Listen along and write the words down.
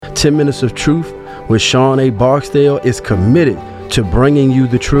10 Minutes of Truth with Sean A. Barksdale is committed to bringing you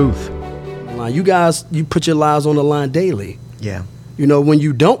the truth. You guys, you put your lives on the line daily. Yeah. You know, when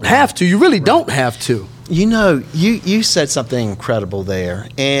you don't have to, you really don't have to. You know, you said something incredible there.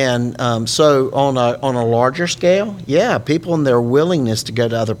 And so on a larger scale, yeah, people and their willingness to go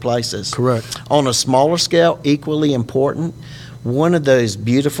to other places. Correct. On a smaller scale, equally important, one of those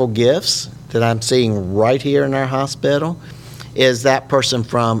beautiful gifts that I'm seeing right here in our hospital is that person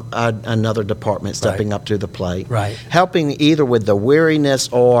from another department stepping up to the plate. Right. Helping either with the weariness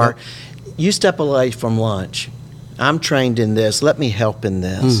or you step away from lunch. I'm trained in this. Let me help in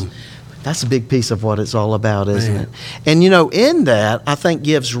this. That's a big piece of what it's all about, isn't it? And, you know, in that, I think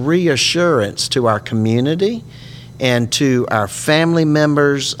gives reassurance to our community and to our family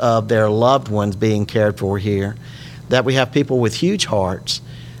members of their loved ones being cared for here, that we have people with huge hearts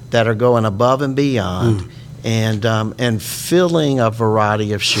that are going above and beyond and filling a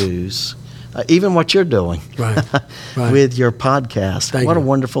variety of shoes. Even what you're doing with your podcast. What a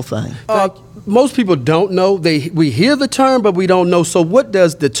wonderful thing. Most people don't know. We hear the term, but we don't know. So what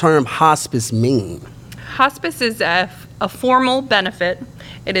does the term hospice mean? Hospice is a formal benefit.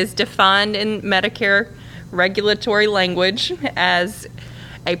 It is defined in Medicare regulatory language as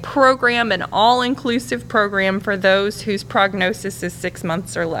a program, an all-inclusive program for those whose prognosis is 6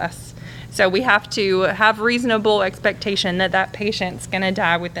 months or less. So we have to have reasonable expectation that that patient's going to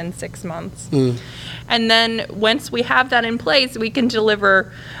die within 6 months. And then once we have that in place, we can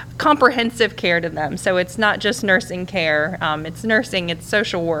deliver comprehensive care to them. So it's not just nursing care. It's nursing, it's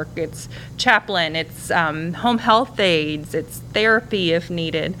social work, it's chaplain, it's home health aides, it's therapy if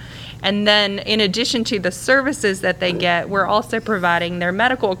needed. And then in addition to the services that they get, we're also providing their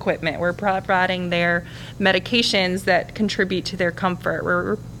medical equipment. We're providing their medications that contribute to their comfort.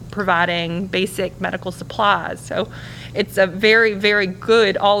 We're providing basic medical supplies. So it's a very, very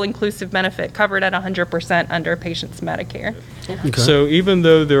good all-inclusive benefit covered at 100% under patients' Medicare. Okay. So even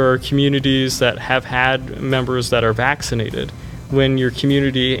though there are communities that have had members that are vaccinated, when your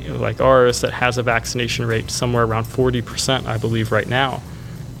community like ours that has a vaccination rate somewhere around 40%, I believe right now,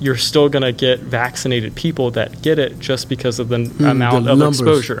 you're still going to get vaccinated people that get it just because of the amount of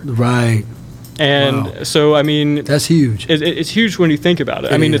exposure. Right. And so, I mean, that's huge. It's huge when you think about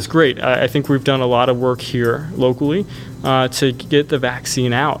it. I mean, it's great. I think we've done a lot of work here locally to get the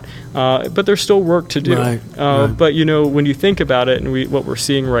vaccine out, but there's still work to do. Right. But, you know, when you think about it, and what we're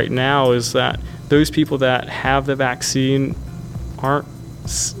seeing right now is that those people that have the vaccine aren't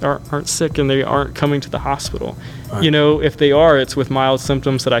sick and they aren't coming to the hospital. Right. You know, if they are, it's with mild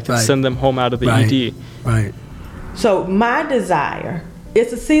symptoms that I can send them home out of the ED. Right. So my desire is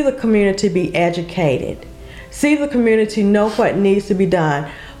to see the community be educated, see the community know what needs to be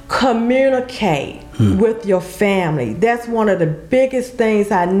done, communicate with your family. That's one of the biggest things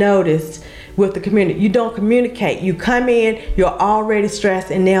I noticed with the community. You don't communicate. You come in, you're already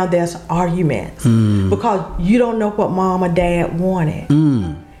stressed, and now there's arguments because you don't know what mom or dad wanted.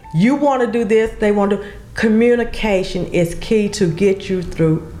 You want to do this, they want to. Communication is key to get you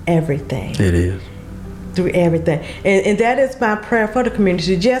through everything. It is. Through everything. And that is my prayer for the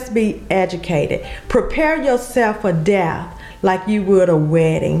community. Just be educated. Prepare yourself for death like you would a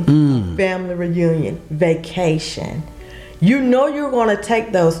wedding, family reunion, vacation. You know you're going to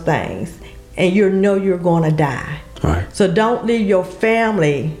take those things and you know you're going to die. Right. So don't leave your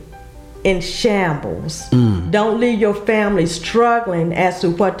family in shambles. Don't leave your family struggling as to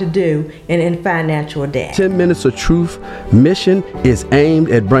what to do and in financial debt. 10 Minutes of Truth mission is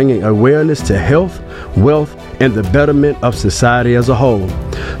aimed at bringing awareness to health, wealth, and the betterment of society as a whole.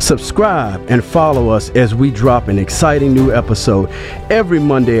 Subscribe and follow us as we drop an exciting new episode every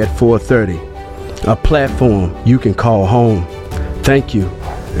Monday at 4:30. A platform you can call home. Thank you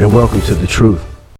and welcome to the truth.